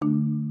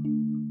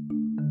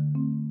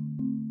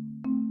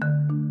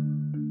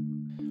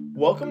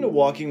Welcome to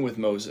Walking with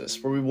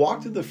Moses, where we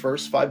walk through the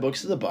first 5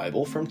 books of the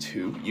Bible from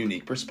 2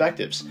 unique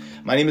perspectives.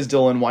 My name is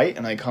Dylan White,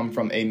 and I come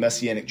from a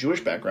Messianic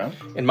Jewish background.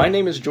 And my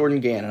name is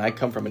Jordan Gann, and I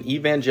come from an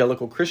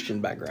evangelical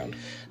Christian background.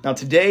 Now,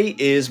 today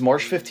is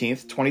March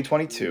 15th,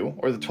 2022,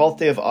 or the 12th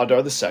day of Adar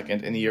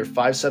II in the year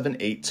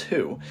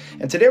 5782.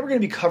 And today we're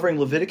going to be covering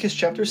Leviticus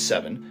chapter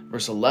 7,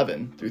 verse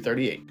 11 through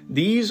 38.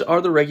 These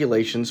are the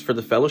regulations for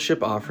the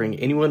fellowship offering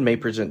anyone may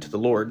present to the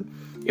Lord.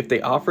 If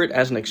they offer it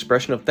as an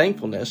expression of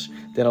thankfulness,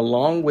 then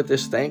along with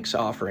this thanks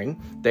offering,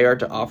 they are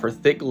to offer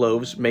thick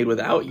loaves made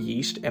without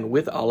yeast and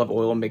with olive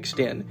oil mixed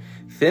in,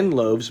 thin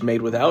loaves made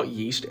without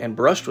yeast and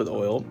brushed with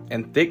oil,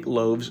 and thick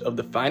loaves of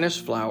the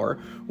finest flour,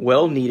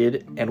 well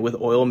kneaded and with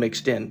oil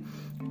mixed in.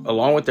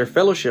 Along with their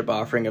fellowship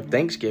offering of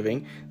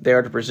thanksgiving, they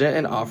are to present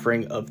an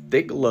offering of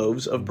thick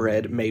loaves of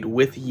bread made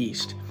with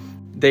yeast.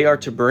 They are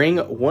to bring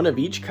one of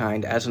each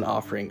kind as an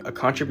offering, a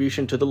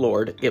contribution to the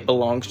Lord. It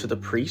belongs to the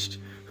priest,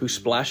 who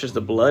splashes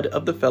the blood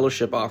of the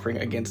fellowship offering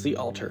against the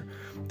altar.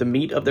 The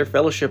meat of their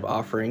fellowship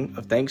offering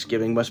of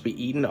thanksgiving must be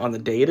eaten on the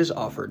day it is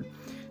offered.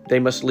 They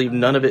must leave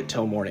none of it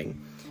till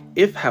morning.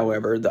 If,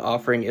 however, the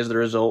offering is the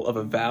result of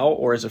a vow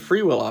or is a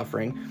freewill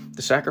offering,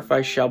 the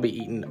sacrifice shall be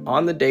eaten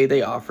on the day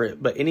they offer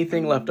it, but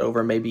anything left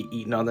over may be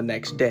eaten on the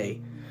next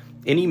day.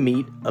 Any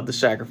meat of the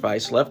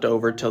sacrifice left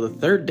over till the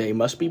third day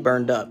must be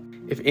burned up.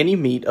 If any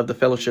meat of the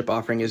fellowship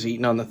offering is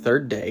eaten on the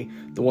third day,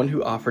 the one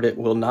who offered it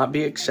will not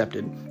be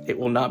accepted. It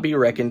will not be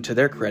reckoned to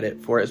their credit,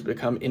 for it has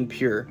become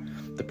impure.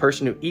 The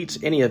person who eats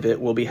any of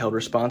it will be held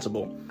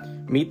responsible.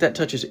 Meat that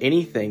touches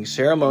anything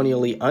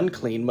ceremonially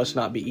unclean must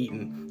not be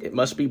eaten. It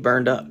must be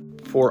burned up.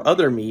 For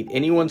other meat,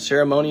 anyone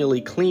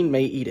ceremonially clean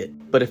may eat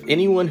it. But if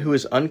anyone who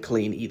is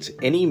unclean eats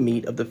any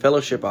meat of the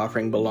fellowship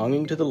offering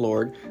belonging to the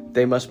Lord,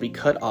 they must be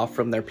cut off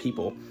from their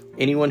people.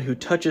 Anyone who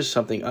touches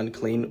something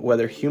unclean,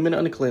 whether human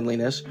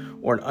uncleanliness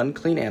or an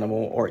unclean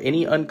animal or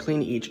any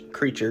unclean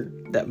creature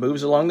that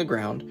moves along the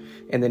ground,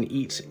 and then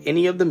eats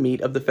any of the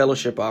meat of the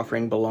fellowship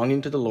offering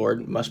belonging to the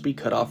Lord, must be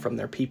cut off from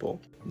their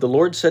people. The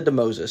Lord said to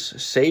Moses,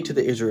 "Say to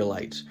the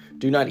Israelites,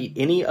 do not eat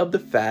any of the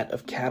fat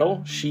of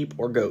cattle, sheep,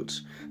 or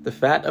goats. The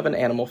fat of an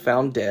animal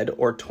found dead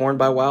or torn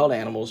by wild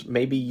animals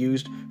may be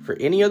used for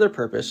any other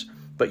purpose,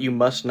 but you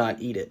must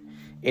not eat it.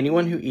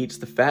 Anyone who eats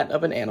the fat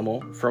of an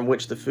animal from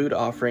which the food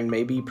offering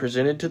may be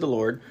presented to the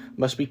Lord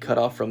must be cut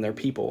off from their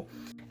people.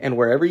 And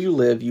wherever you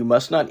live, you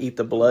must not eat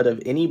the blood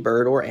of any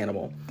bird or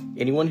animal.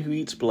 Anyone who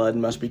eats blood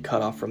must be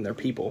cut off from their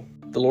people."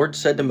 The Lord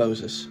said to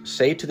Moses,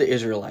 "Say to the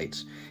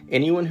Israelites,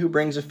 anyone who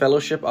brings a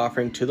fellowship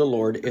offering to the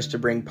Lord is to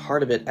bring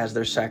part of it as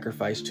their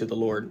sacrifice to the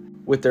Lord.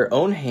 With their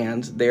own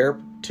hands they are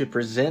to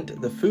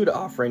present the food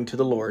offering to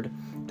the Lord.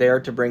 They are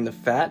to bring the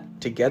fat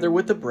together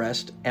with the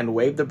breast and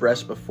wave the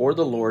breast before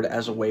the Lord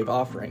as a wave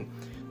offering.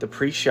 The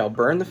priest shall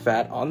burn the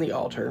fat on the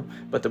altar,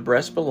 but the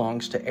breast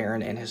belongs to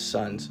Aaron and his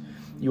sons.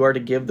 You are to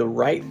give the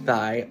right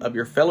thigh of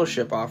your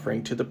fellowship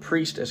offering to the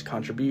priest as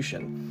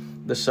contribution.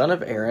 The son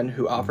of Aaron,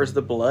 who offers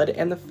the blood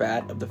and the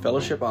fat of the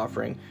fellowship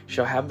offering,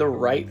 shall have the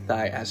right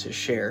thigh as his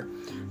share.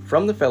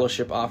 From the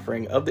fellowship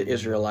offering of the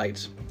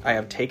Israelites, I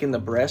have taken the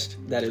breast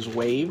that is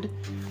waved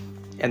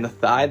and the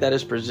thigh that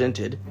is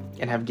presented,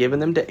 and have given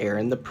them to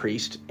Aaron the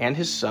priest and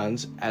his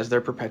sons as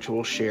their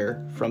perpetual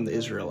share from the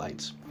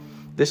Israelites.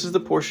 This is the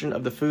portion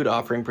of the food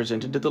offering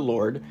presented to the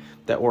Lord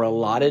that were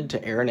allotted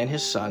to Aaron and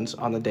his sons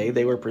on the day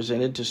they were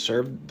presented to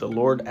serve the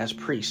Lord as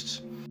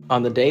priests.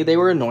 On the day they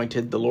were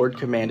anointed, the Lord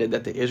commanded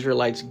that the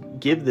Israelites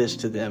give this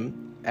to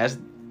them as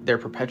their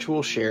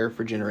perpetual share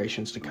for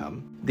generations to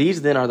come.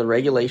 These then are the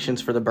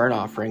regulations for the burnt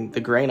offering,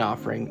 the grain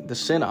offering, the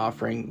sin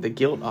offering, the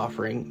guilt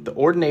offering, the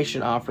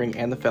ordination offering,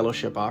 and the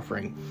fellowship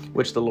offering,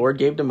 which the Lord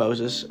gave to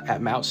Moses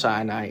at Mount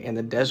Sinai in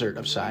the desert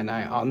of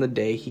Sinai on the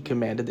day he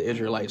commanded the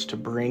Israelites to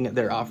bring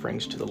their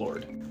offerings to the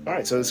Lord." All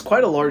right, so it's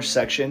quite a large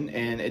section,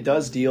 and it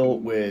does deal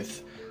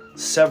with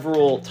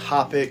several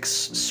topics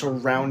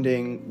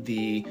surrounding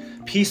the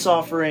peace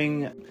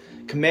offering,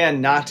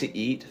 command not to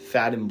eat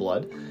fat and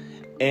blood,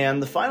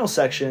 and the final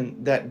section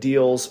that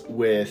deals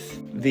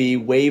with the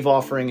wave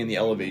offering and the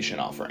elevation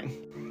offering.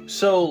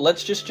 So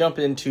let's just jump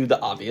into the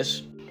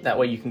obvious. That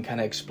way you can kind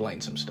of explain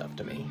some stuff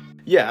to me.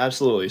 Yeah,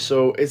 absolutely.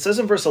 So it says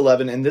in verse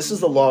 11, "And this is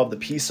the law of the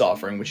peace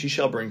offering, which ye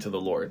shall bring to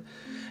the Lord."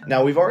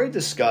 Now, we've already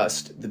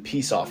discussed the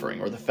peace offering,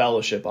 or the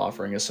fellowship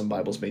offering, as some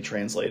Bibles may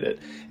translate it.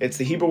 It's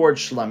the Hebrew word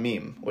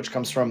shlamim, which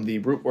comes from the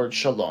root word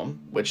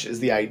shalom, which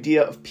is the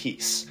idea of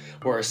peace.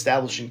 We're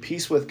establishing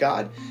peace with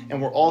God, and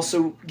we're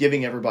also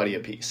giving everybody a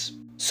peace.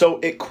 So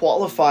it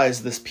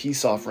qualifies this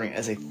peace offering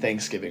as a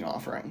thanksgiving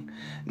offering.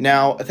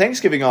 Now, a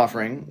thanksgiving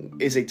offering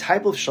is a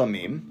type of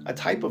shlamim, a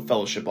type of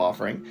fellowship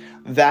offering,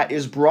 that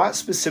is brought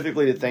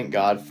specifically to thank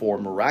God for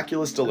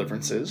miraculous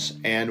deliverances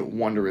and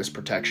wondrous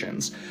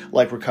protections,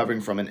 like recovering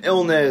from an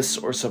illness,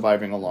 or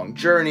surviving a long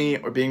journey,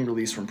 or being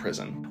released from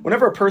prison.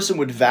 Whenever a person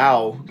would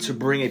vow to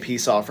bring a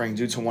peace offering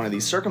due to one of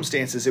these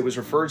circumstances, it was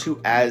referred to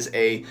as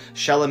a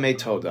shalomei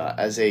toda,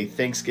 as a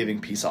thanksgiving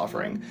peace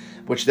offering.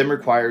 which then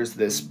requires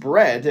this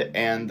bread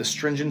and the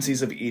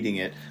stringencies of eating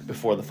it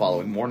before the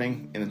following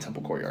morning in the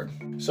temple courtyard.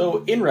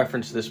 So in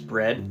reference to this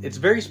bread, it's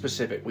very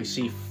specific. We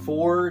see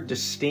 4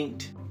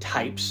 distinct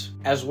types,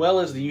 as well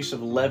as the use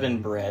of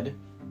leavened bread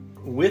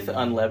with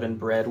unleavened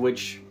bread,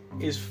 which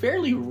is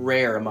fairly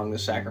rare among the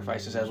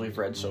sacrifices as we've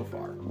read so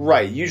far.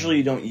 Right. Usually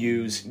you don't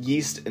use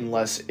yeast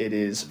unless it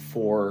is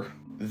for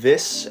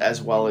this,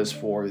 as well as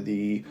for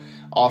the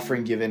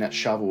offering given at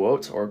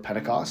Shavuot or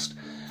Pentecost.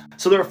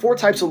 So there are 4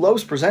 types of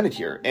loaves presented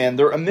here, and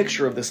they're a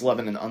mixture of this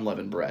leavened and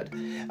unleavened bread,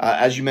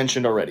 as you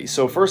mentioned already.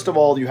 So first of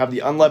all, you have the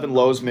unleavened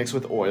loaves mixed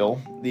with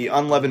oil, the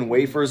unleavened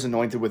wafers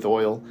anointed with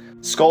oil,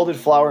 scalded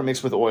flour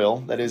mixed with oil,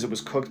 that is, it was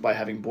cooked by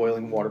having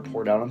boiling water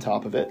poured out on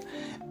top of it,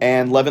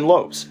 and leavened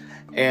loaves.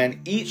 And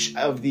each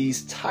of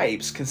these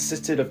types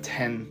consisted of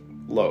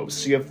 10 loaves,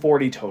 so you have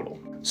 40 total.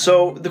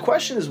 So the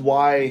question is,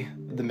 why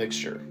the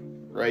mixture?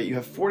 Right? You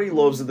have 40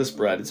 loaves of this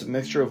bread. It's a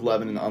mixture of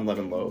leavened and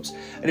unleavened loaves.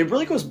 And it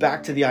really goes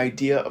back to the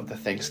idea of the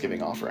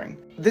Thanksgiving offering.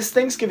 This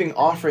Thanksgiving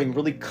offering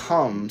really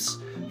comes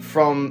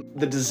from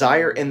the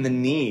desire and the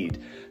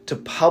need to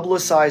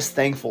publicize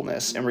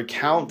thankfulness and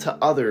recount to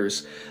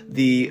others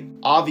the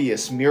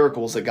obvious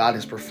miracles that God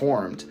has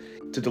performed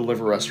to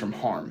deliver us from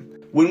harm.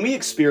 When we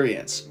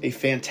experience a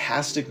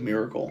fantastic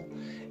miracle,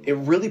 it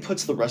really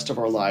puts the rest of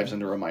our lives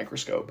under a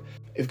microscope.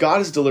 If God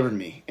has delivered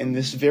me in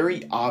this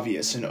very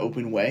obvious and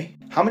open way,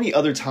 how many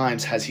other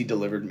times has He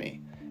delivered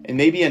me in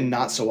maybe a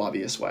not so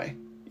obvious way?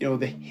 You know,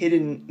 the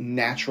hidden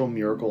natural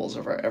miracles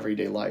of our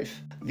everyday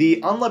life. The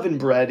unleavened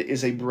bread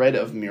is a bread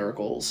of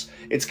miracles.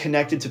 It's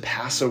connected to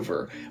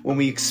Passover, when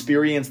we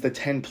experience the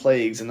 10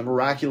 plagues and the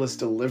miraculous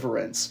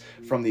deliverance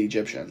from the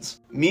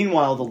Egyptians.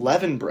 Meanwhile, the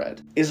leavened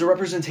bread is a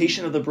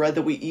representation of the bread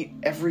that we eat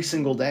every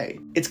single day.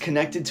 It's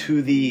connected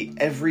to the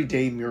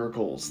everyday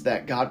miracles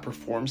that God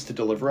performs to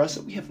deliver us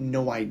that we have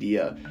no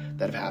idea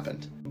that have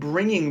happened.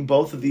 Bringing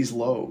both of these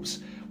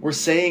loaves, we're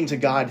saying to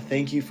God,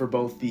 thank you for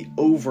both the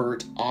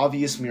overt,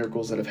 obvious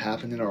miracles that have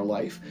happened in our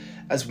life,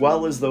 as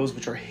well as those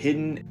which are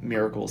hidden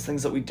miracles,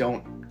 things that we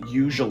don't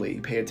usually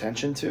pay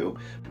attention to.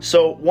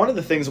 So one of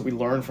the things that we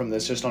learn from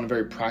this, just on a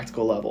very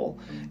practical level,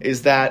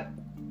 is that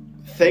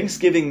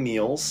Thanksgiving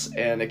meals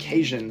and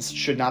occasions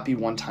should not be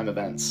one-time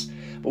events,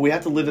 but we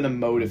have to live in a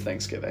mode of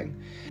Thanksgiving.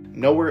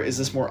 Nowhere is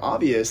this more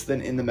obvious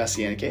than in the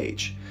Messianic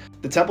age.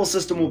 The temple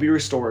system will be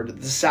restored,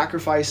 the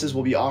sacrifices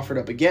will be offered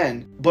up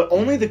again, but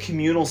only the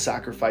communal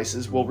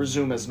sacrifices will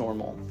resume as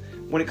normal.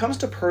 When it comes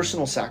to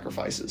personal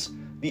sacrifices,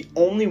 the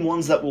only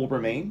ones that will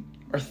remain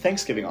are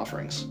Thanksgiving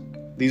offerings.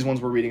 These ones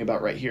we're reading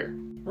about right here.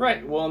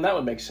 Right, well, and that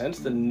would make sense.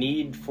 The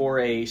need for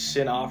a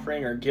sin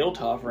offering or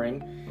guilt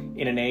offering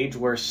in an age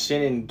where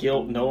sin and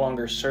guilt no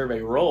longer serve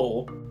a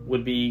role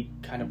would be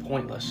kind of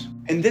pointless.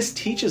 And this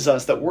teaches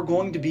us that we're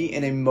going to be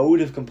in a mode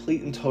of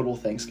complete and total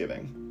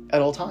Thanksgiving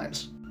at all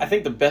times. I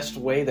think the best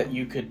way that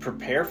you could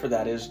prepare for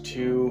that is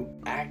to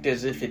act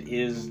as if it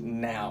is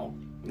now.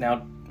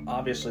 Now,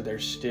 obviously,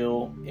 there's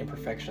still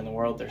imperfection in the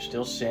world. There's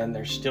still sin.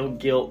 There's still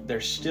guilt.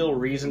 There's still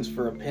reasons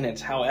for repentance.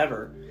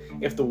 However,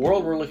 if the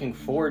world we're looking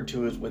forward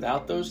to is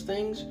without those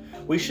things,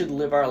 we should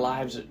live our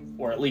lives,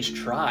 or at least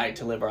try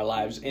to live our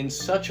lives, in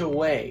such a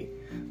way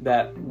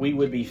that we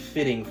would be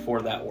fitting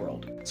for that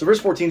world. So verse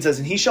 14 says,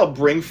 and he shall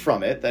bring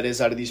from it, that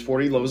is out of these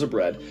 40 loaves of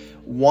bread,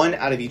 1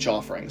 out of each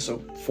offering, so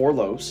 4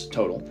 loaves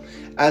total,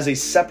 as a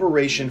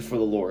separation for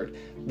the Lord.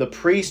 The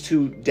priest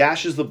who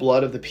dashes the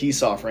blood of the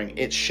peace offering,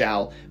 it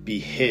shall be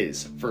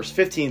his. Verse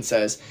 15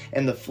 says,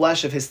 and the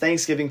flesh of his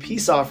thanksgiving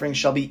peace offering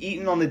shall be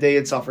eaten on the day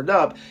it's offered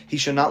up. He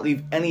shall not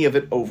leave any of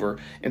it over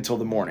until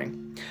the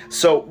morning.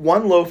 So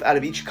 1 loaf out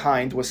of each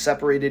kind was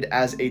separated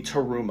as a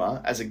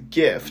teruma, as a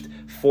gift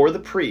for the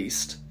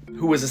priest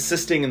who was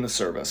assisting in the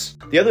service.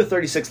 The other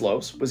 36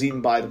 loaves was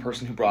eaten by the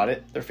person who brought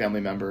it, their family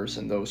members,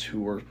 and those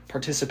who were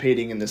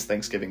participating in this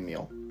Thanksgiving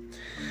meal.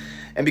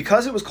 And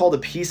because it was called a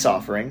peace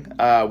offering,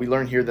 we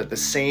learn here that the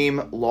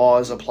same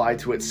laws apply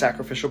to its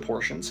sacrificial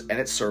portions and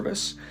its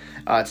service.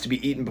 It's to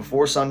be eaten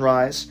before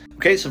sunrise.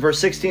 Okay, so verse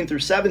 16 through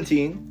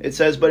 17, it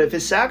says, but if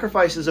his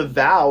sacrifice is a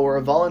vow or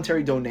a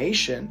voluntary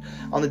donation,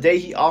 on the day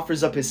he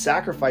offers up his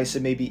sacrifice,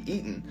 it may be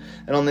eaten.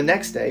 And on the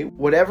next day,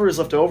 whatever is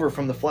left over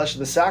from the flesh of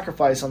the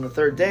sacrifice on the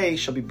 3rd day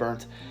shall be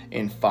burnt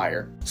in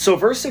fire. So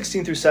verse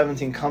 16 through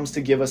 17 comes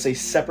to give us a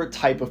separate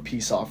type of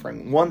peace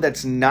offering, one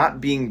that's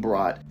not being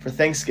brought for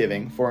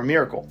Thanksgiving for a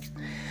miracle,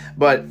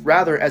 but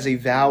rather as a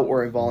vow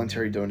or a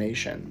voluntary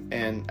donation.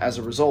 And as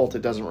a result,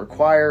 it doesn't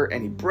require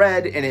any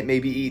bread, and it may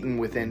be eaten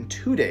within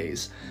 2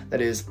 days. That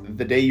is,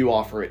 the day you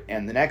offer it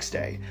and the next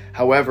day.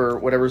 However,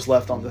 whatever's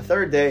left on the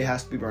 3rd day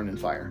has to be burned in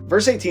fire.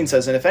 Verse 18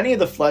 says, and if any of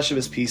the flesh of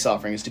his peace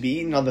offering is to be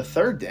eaten on the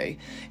 3rd day,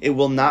 it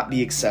will not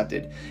be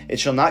accepted. It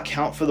shall not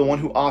count for the one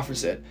who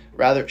offers it.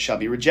 Rather, it shall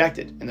be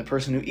rejected, and the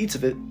person who eats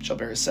of it shall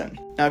bear his sin.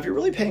 Now, if you're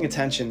really paying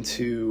attention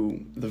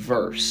to the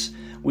verse,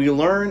 we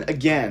learn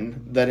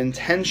again that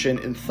intention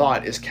and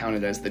thought is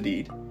counted as the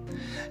deed.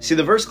 See,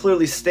 the verse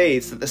clearly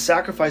states that the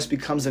sacrifice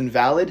becomes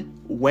invalid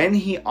when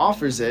he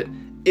offers it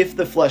if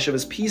the flesh of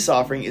his peace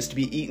offering is to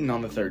be eaten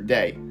on the 3rd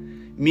day.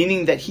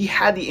 meaning that he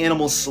had the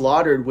animal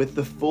slaughtered with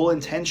the full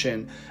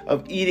intention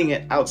of eating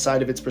it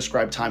outside of its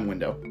prescribed time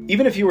window.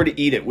 Even if he were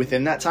to eat it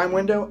within that time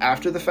window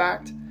after the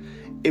fact,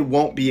 it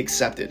won't be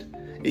accepted.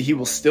 He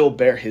will still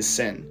bear his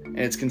sin, and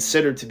it's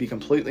considered to be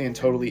completely and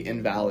totally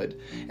invalid.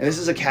 And this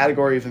is a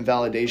category of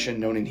invalidation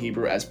known in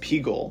Hebrew as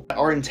pigul.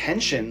 Our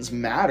intentions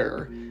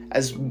matter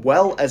as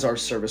well as our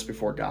service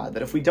before God,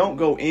 that if we don't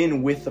go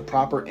in with the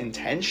proper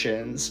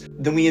intentions,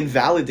 then we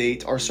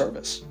invalidate our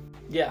service.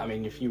 Yeah, I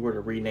mean, if you were to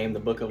rename the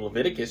book of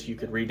Leviticus, you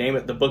could rename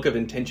it the Book of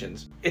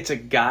Intentions. It's a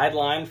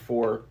guideline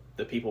for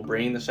the people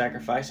bringing the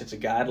sacrifice. It's a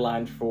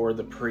guideline for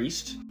the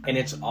priest. And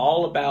it's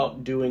all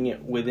about doing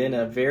it within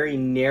a very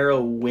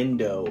narrow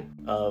window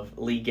of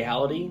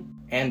legality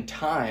and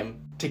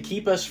time to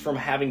keep us from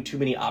having too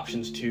many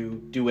options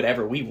to do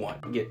whatever we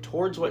want. Get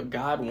towards what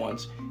God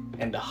wants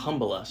and to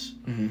humble us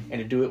and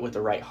to do it with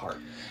the right heart.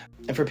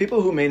 And for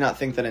people who may not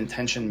think that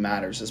intention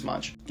matters as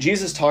much,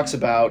 Jesus talks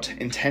about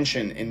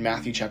intention in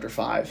Matthew chapter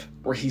 5,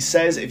 where he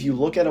says, if you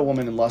look at a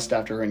woman and lust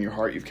after her in your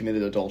heart, you've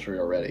committed adultery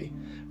already,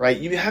 right?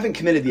 You haven't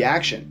committed the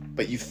action,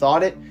 but you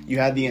thought it, you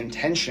had the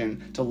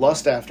intention to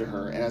lust after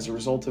her, and as a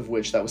result of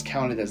which that was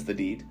counted as the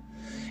deed.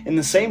 In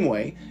the same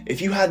way,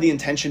 if you had the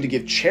intention to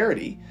give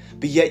charity,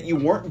 but yet you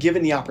weren't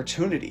given the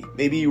opportunity,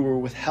 maybe you were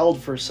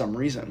withheld for some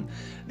reason,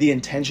 the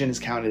intention is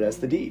counted as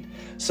the deed.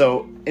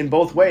 So in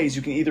both ways,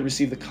 you can either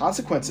receive the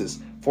consequences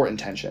for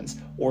intentions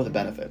or the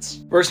benefits.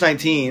 Verse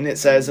 19, it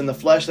says, and the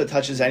flesh that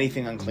touches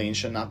anything unclean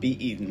shall not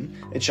be eaten,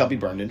 it shall be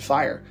burned in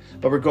fire.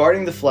 But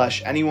regarding the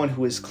flesh, anyone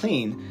who is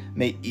clean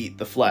may eat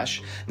the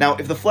flesh. Now,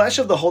 if the flesh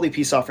of the holy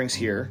peace offerings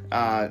here,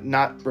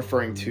 not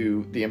referring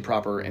to the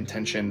improper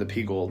intention, the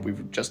pigul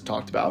we've just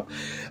talked about,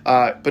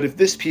 but if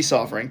this peace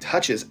offering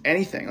touches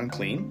anything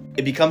unclean,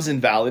 it becomes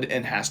invalid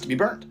and has to be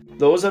burned.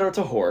 Those that are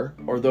tahor,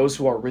 or those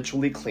who are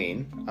ritually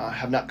clean,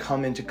 have not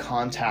come into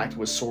contact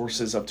with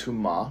sources of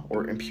tumah,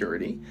 or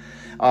impurity.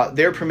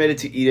 They're permitted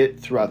to eat it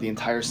throughout the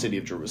entire city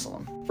of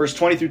Jerusalem. Verse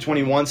 20 through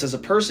 21 says, a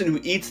person who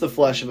eats the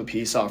flesh of a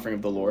peace offering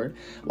of the Lord,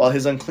 while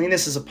his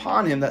uncleanness is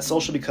upon him, that soul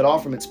shall be cut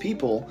off from its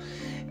people.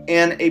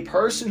 And a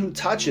person who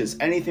touches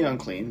anything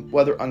unclean,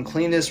 whether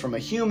uncleanness from a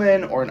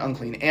human or an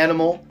unclean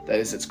animal, that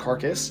is its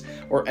carcass,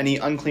 or any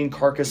unclean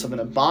carcass of an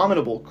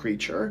abominable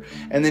creature,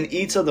 and then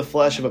eats of the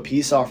flesh of a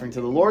peace offering to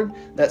the Lord,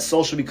 that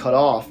soul shall be cut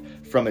off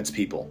from its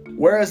people.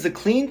 Whereas the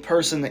clean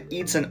person that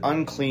eats an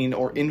unclean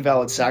or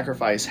invalid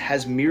sacrifice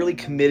has merely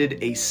committed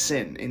a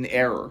sin, an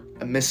error,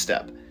 a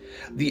misstep.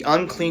 The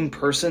unclean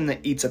person that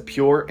eats a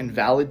pure and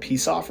valid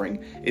peace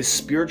offering is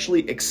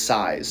spiritually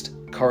excised,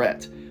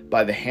 karet,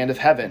 by the hand of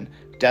heaven,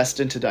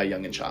 destined to die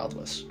young and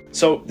childless.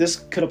 So this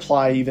could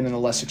apply even in a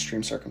less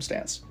extreme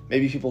circumstance.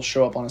 Maybe people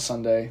show up on a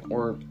Sunday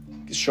or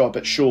show up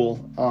at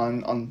shul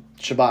on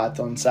Shabbat,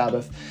 on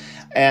Sabbath,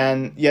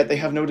 and yet they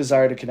have no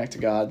desire to connect to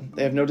God.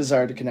 They have no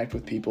desire to connect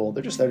with people.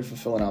 They're just there to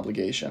fulfill an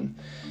obligation.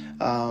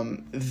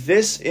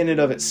 This in and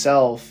of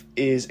itself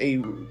is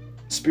a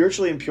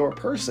spiritually impure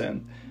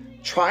person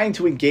trying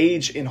to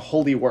engage in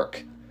holy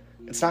work.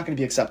 It's not going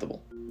to be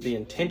acceptable. The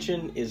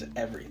intention is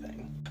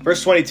everything.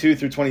 Verse 22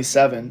 through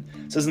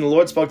 27 says, and the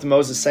Lord spoke to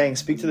Moses, saying,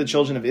 speak to the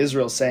children of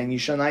Israel, saying, you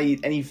shall not eat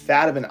any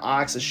fat of an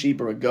ox, a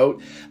sheep, or a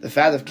goat. The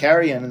fat of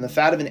carrion and the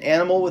fat of an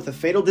animal with a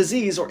fatal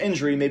disease or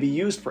injury may be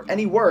used for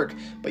any work,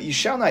 but you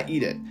shall not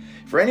eat it.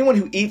 For anyone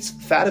who eats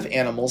fat of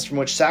animals from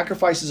which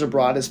sacrifices are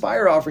brought as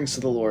fire offerings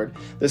to the Lord,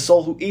 the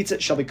soul who eats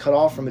it shall be cut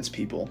off from its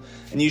people.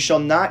 And you shall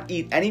not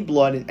eat any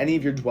blood in any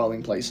of your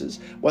dwelling places,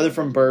 whether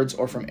from birds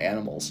or from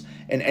animals.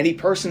 And any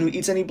person who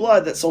eats any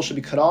blood, that soul shall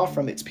be cut off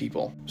from its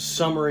people.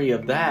 Summary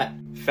of that: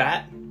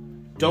 fat,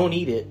 don't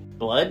eat it.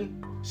 Blood,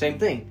 same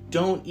thing,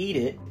 don't eat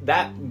it.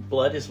 That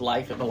blood is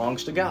life, it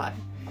belongs to God.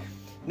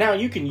 Now,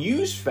 you can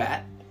use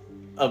fat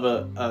of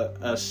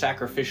a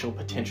sacrificial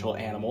potential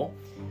animal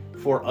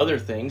for other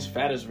things.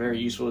 Fat is very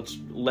useful. It's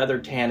leather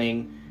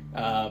tanning,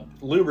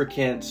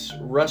 lubricants,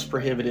 rust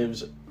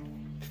prohibitives.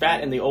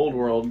 Fat in the old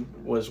world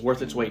was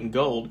worth its weight in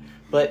gold,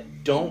 but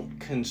don't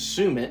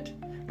consume it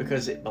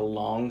because it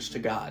belongs to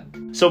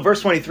God. So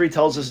verse 23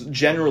 tells us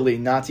generally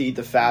not to eat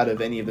the fat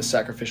of any of the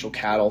sacrificial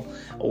cattle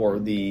or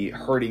the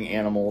herding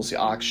animals, the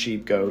ox,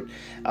 sheep, goat.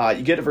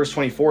 You get to verse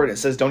 24 and it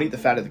says, don't eat the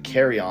fat of the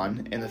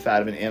carrion and the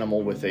fat of an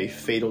animal with a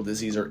fatal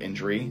disease or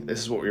injury. This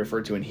is what we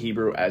refer to in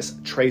Hebrew as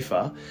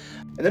treifa.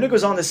 And then it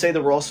goes on to say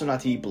that we're also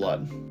not to eat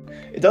blood.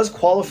 It does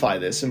qualify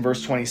this in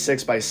verse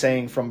 26 by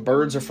saying from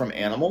birds or from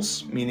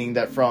animals, meaning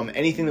that from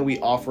anything that we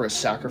offer as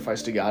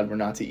sacrifice to God, we're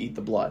not to eat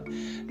the blood.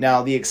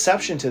 Now, the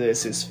exception to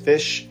this is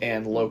fish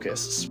and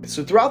locusts.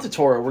 So throughout the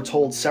Torah, we're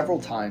told several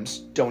times,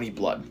 don't eat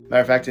blood.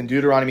 Matter of fact, in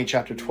Deuteronomy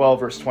chapter 12,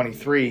 verse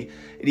 23,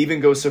 it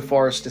even goes so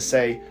far as to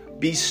say,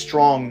 be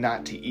strong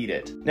not to eat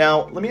it.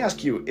 Now, let me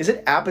ask you, is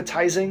it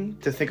appetizing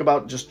to think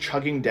about just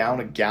chugging down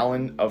a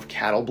gallon of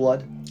cattle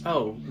blood?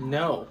 Oh,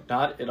 no,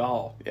 not at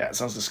all. Yeah, it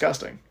sounds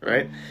disgusting,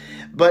 right?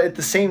 But at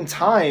the same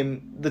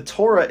time, the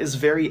Torah is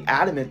very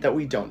adamant that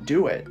we don't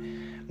do it.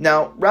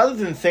 Now, rather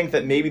than think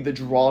that maybe the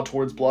draw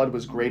towards blood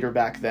was greater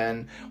back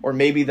then, or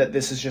maybe that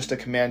this is just a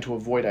command to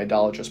avoid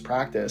idolatrous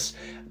practice,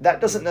 that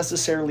doesn't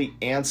necessarily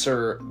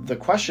answer the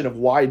question of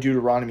why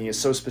Deuteronomy is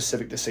so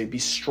specific to say, be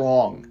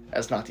strong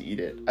as not to eat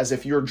it, as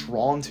if you're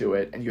drawn to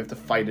it and you have to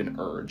fight an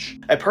urge.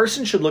 A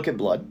person should look at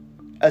blood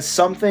as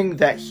something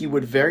that he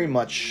would very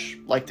much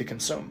like to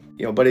consume,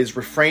 but is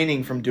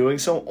refraining from doing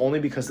so only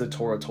because the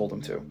Torah told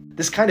him to.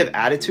 This kind of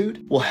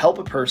attitude will help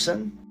a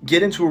person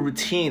get into a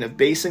routine of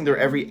basing their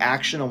every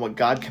action on what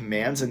God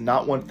commands and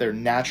not what their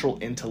natural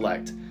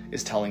intellect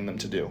is telling them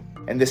to do.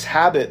 And this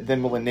habit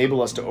then will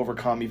enable us to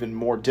overcome even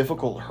more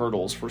difficult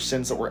hurdles for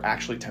sins that we're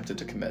actually tempted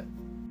to commit.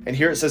 And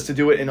here it says to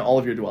do it in all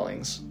of your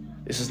dwellings.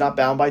 This is not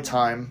bound by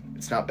time.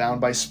 It's not bound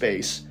by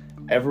space.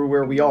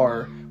 Everywhere we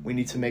are, we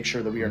need to make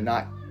sure that we are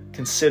not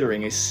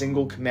considering a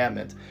single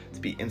commandment to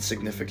be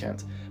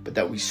insignificant, but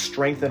that we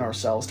strengthen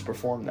ourselves to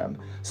perform them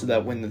so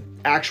that when the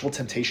actual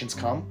temptations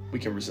come, we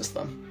can resist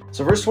them.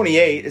 So verse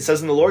 28, it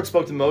says, "And the Lord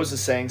spoke to Moses,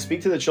 saying,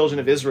 Speak to the children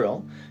of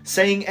Israel,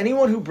 saying,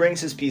 Anyone who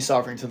brings his peace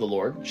offering to the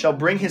Lord shall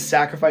bring his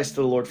sacrifice to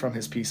the Lord from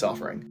his peace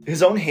offering.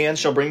 His own hands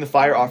shall bring the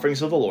fire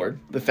offerings of the Lord,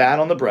 the fat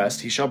on the breast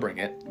he shall bring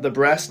it, the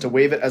breast to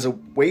wave it as a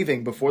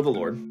waving before the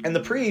Lord. And the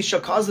priest shall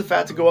cause the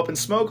fat to go up in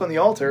smoke on the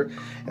altar,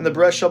 and the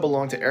breast shall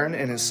belong to Aaron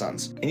and his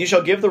sons. And you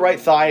shall give the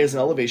right thigh as an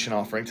elevation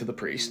offering to the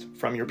priest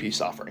from your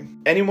peace offering.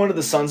 Any one of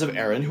the sons of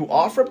Aaron who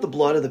offer up the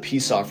blood of the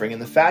peace offering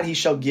and the fat he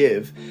shall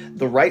give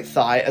the right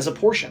thigh as a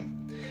portion.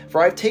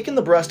 For I have taken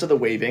the breast of the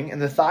waving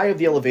and the thigh of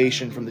the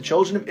elevation from the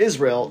children of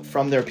Israel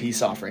from their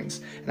peace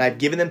offerings, and I have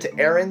given them to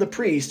Aaron the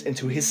priest and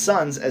to his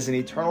sons as an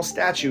eternal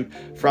statute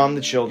from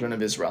the children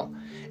of Israel.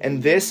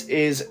 And this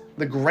is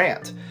the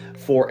grant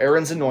for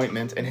Aaron's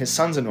anointment and his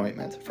son's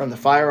anointment from the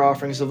fire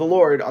offerings of the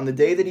Lord on the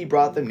day that he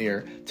brought them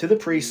near to the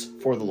priests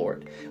for the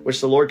Lord, which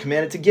the Lord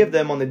commanded to give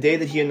them on the day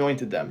that he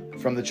anointed them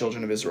from the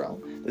children of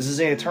Israel. This is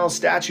an eternal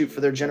statute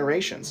for their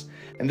generations.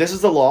 And this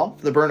is the law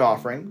for the burnt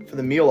offering, for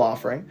the meal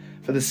offering,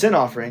 for the sin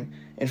offering,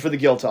 and for the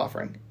guilt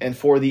offering, and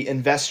for the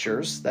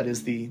investures, that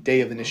is the day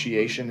of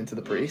initiation into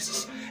the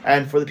priests,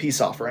 and for the peace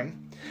offering,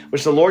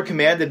 which the Lord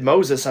commanded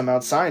Moses on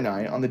Mount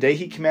Sinai on the day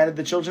he commanded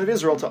the children of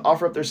Israel to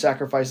offer up their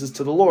sacrifices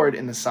to the Lord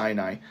in the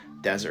Sinai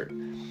desert.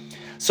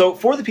 So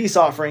for the peace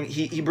offering,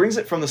 he brings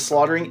it from the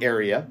slaughtering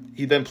area.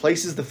 He then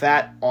places the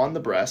fat on the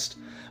breast,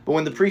 but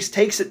when the priest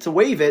takes it to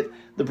wave it,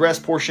 the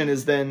breast portion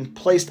is then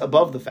placed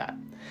above the fat.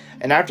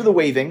 And after the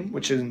waving,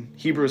 which in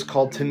Hebrew is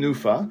called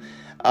tenufa,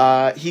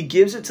 he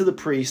gives it to the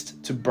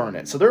priest to burn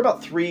it. So there are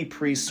about 3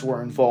 priests who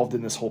are involved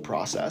in this whole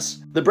process.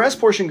 The breast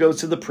portion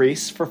goes to the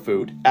priests for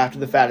food after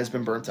the fat has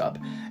been burnt up,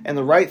 and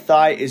the right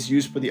thigh is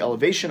used for the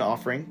elevation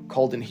offering,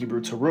 called in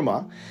Hebrew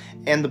teruma,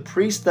 and the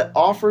priest that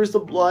offers the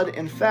blood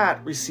and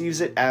fat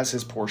receives it as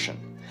his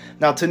portion.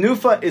 Now,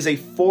 tenufa is a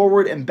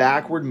forward and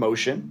backward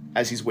motion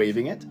as he's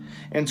waving it,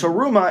 and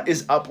teruma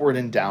is upward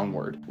and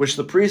downward, which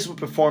the priest would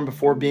perform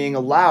before being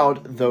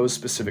allowed those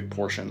specific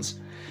portions.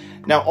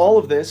 Now, all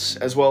of this,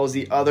 as well as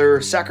the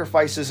other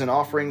sacrifices and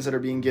offerings that are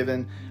being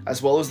given,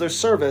 as well as their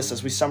service,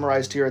 as we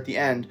summarized here at the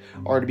end,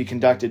 are to be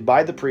conducted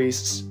by the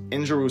priests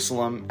in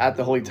Jerusalem at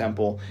the Holy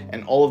Temple,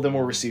 and all of them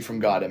were received from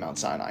God at Mount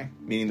Sinai,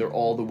 meaning they're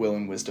all the will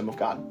and wisdom of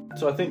God.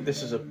 So I think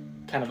this is a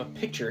kind of a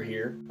picture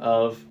here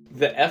of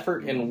the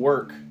effort and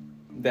work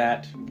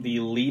that the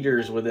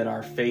leaders within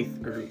our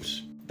faith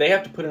groups, they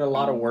have to put in a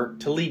lot of work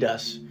to lead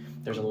us.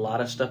 There's a lot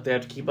of stuff they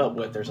have to keep up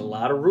with. There's a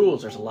lot of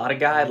rules. There's a lot of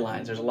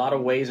guidelines. There's a lot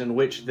of ways in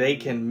which they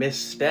can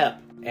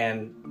misstep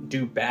and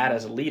do bad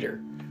as a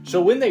leader.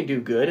 So when they do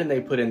good and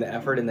they put in the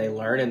effort and they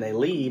learn and they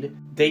lead,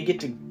 they get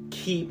to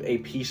keep a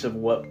piece of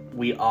what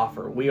we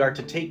offer. We are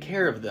to take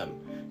care of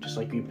them, just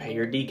like you pay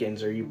your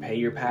deacons or you pay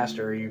your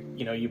pastor or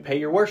you pay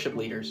your worship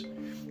leaders.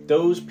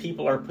 Those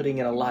people are putting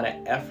in a lot of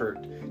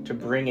effort to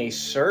bring a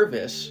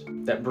service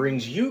that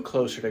brings you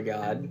closer to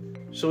God.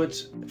 So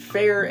it's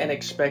fair and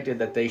expected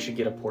that they should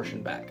get a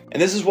portion back.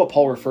 And this is what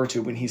Paul referred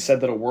to when he said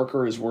that a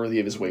worker is worthy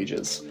of his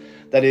wages.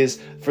 That is,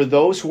 for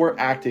those who are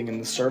acting in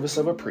the service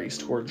of a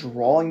priest, who are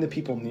drawing the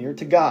people near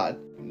to God,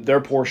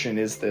 their portion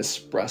is this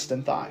breast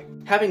and thigh.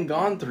 Having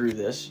gone through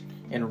this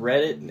and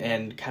read it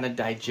and kind of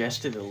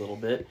digested it a little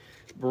bit,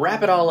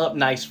 wrap it all up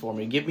nice for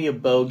me. Give me a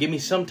bow. Give me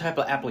some type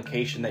of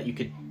application that you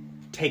could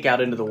take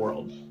out into the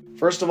world.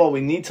 First of all,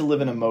 we need to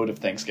live in a mode of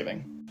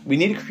thanksgiving. We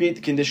need to create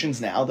the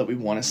conditions now that we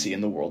want to see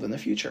in the world in the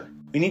future.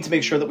 We need to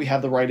make sure that we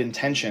have the right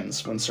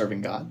intentions when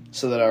serving God,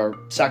 so that our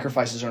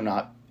sacrifices are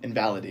not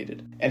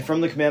invalidated. And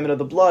from the commandment of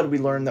the blood, we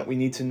learn that we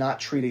need to not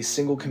treat a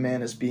single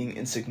command as being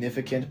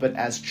insignificant, but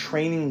as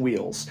training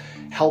wheels,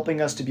 helping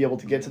us to be able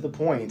to get to the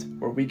point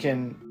where we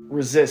can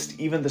resist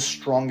even the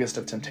strongest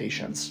of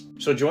temptations.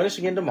 So join us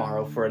again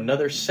tomorrow for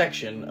another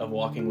section of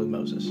Walking with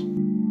Moses.